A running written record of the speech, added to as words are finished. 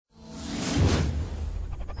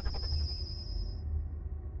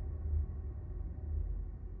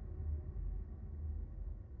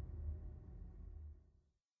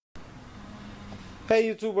Hey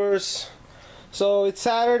YouTubers, so it's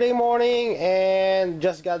Saturday morning and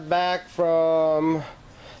just got back from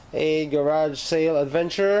a garage sale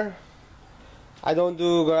adventure. I don't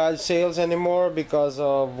do garage sales anymore because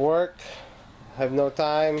of work. I have no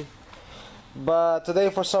time. But today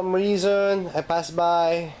for some reason I passed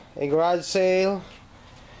by a garage sale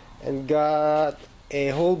and got a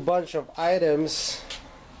whole bunch of items,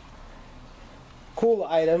 cool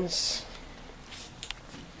items,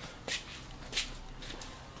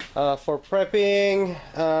 for prepping,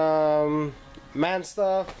 man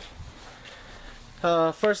stuff.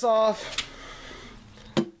 First off,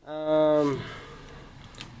 gun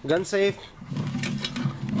safe.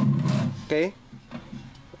 Okay,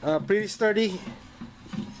 pretty sturdy.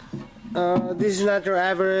 This is not your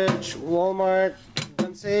average Walmart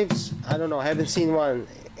gun safes. I don't know, I haven't seen one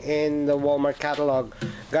in the Walmart catalog.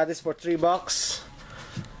 Got this for $3.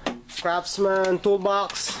 Craftsman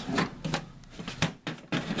toolbox.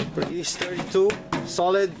 Pretty sturdy too,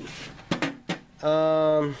 solid.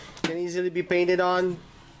 Can easily be painted on.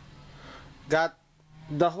 Got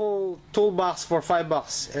the whole toolbox for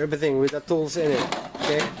 $5. Everything with the tools in it.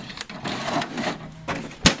 Okay.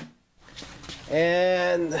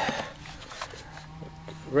 And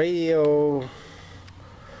radio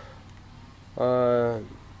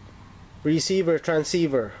receiver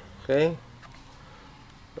transceiver. Okay.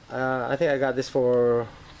 I think I got this for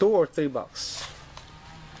 $2 or $3.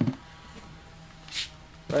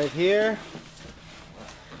 Right here,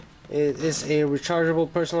 it is a rechargeable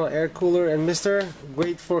personal air cooler and mister.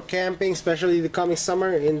 Great for camping, especially the coming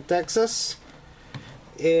summer in Texas.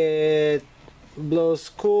 It blows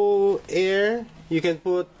cool air. You can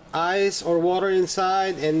put ice or water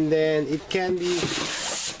inside, and then it can be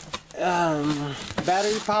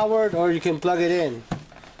battery powered, or you can plug it in.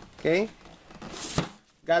 Okay,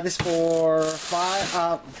 got this for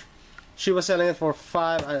 $5. She was selling it for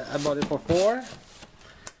 $5. I bought it for $4.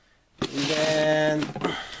 And then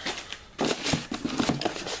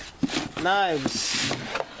knives,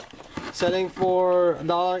 selling for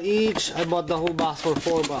 $1 each. I bought the whole box for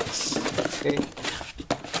 $4. Okay,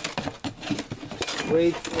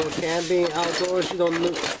 great for camping outdoors. You don't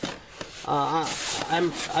look. I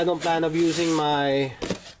don't plan on using my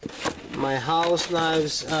house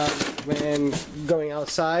knives when going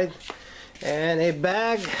outside. And a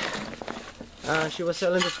bag. She was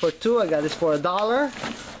selling this for $2. I got this for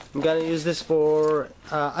 $1. I'm gonna use this for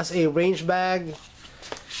as a range bag.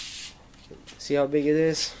 See how big it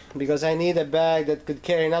is? Because I need a bag that could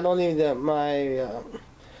carry not only my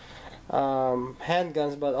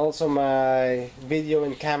handguns, but also my video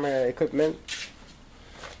and camera equipment.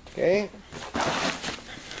 Okay.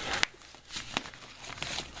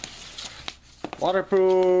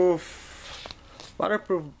 Waterproof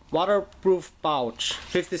pouch,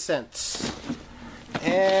 50 cents.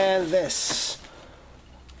 And this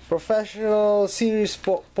professional series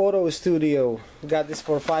photo studio, got this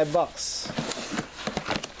for $5.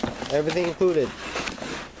 Everything included.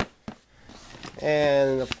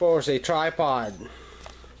 And of course a tripod.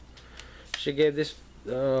 She gave this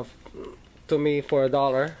to me for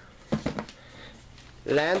 $1.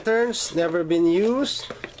 Lanterns, never been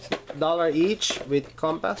used, $1 each with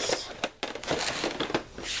compass.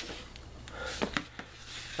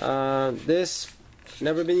 This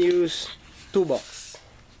never been used, $2.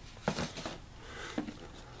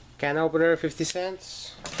 Can opener, 50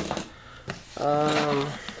 cents.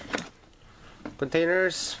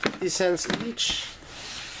 Containers, 50 cents each.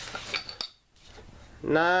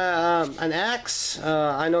 An axe.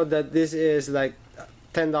 I know that this is like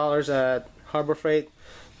 $10 at Harbor Freight.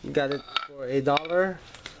 Got it for $1.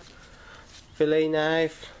 Fillet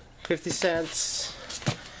knife, 50 cents.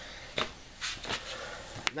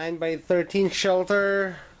 9x13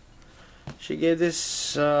 shelter. She gave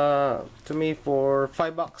this to me for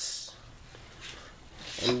 $5.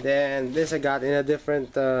 And then this I got in a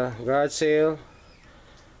different garage sale.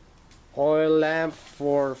 Oil lamp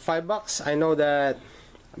for $5. I know that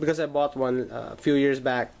because I bought one a few years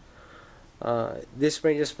back. This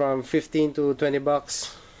ranges from $15 to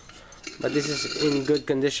 $20, but this is in good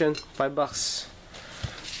condition, $5.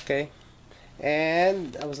 Okay.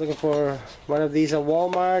 And I was looking for one of these at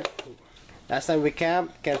Walmart. Last time we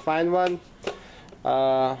camped, can't find one.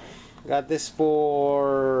 Got this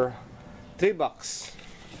for $3.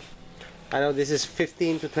 I know this is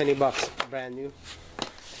 $15 to $20, brand new.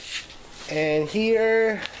 And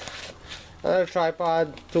here, another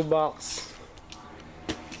tripod, $2.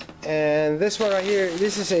 And this one right here,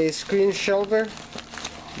 this is a screen shelter,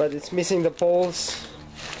 but it's missing the poles.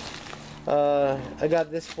 I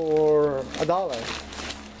got this for $1.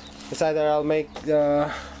 It's either I'll make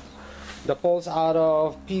the poles out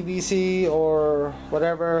of PVC or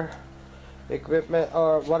whatever equipment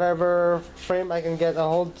or whatever frame I can get a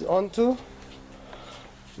hold onto.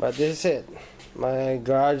 But this is it, my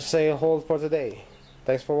garage sale haul for today.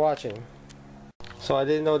 Thanks for watching. So I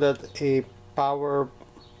didn't know that a power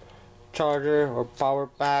charger or power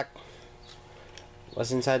pack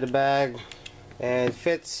was inside the bag and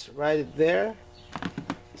fits right there.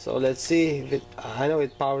 So let's see if it, I know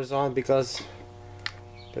it powers on because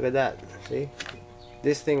look at that, see,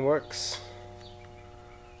 this thing works.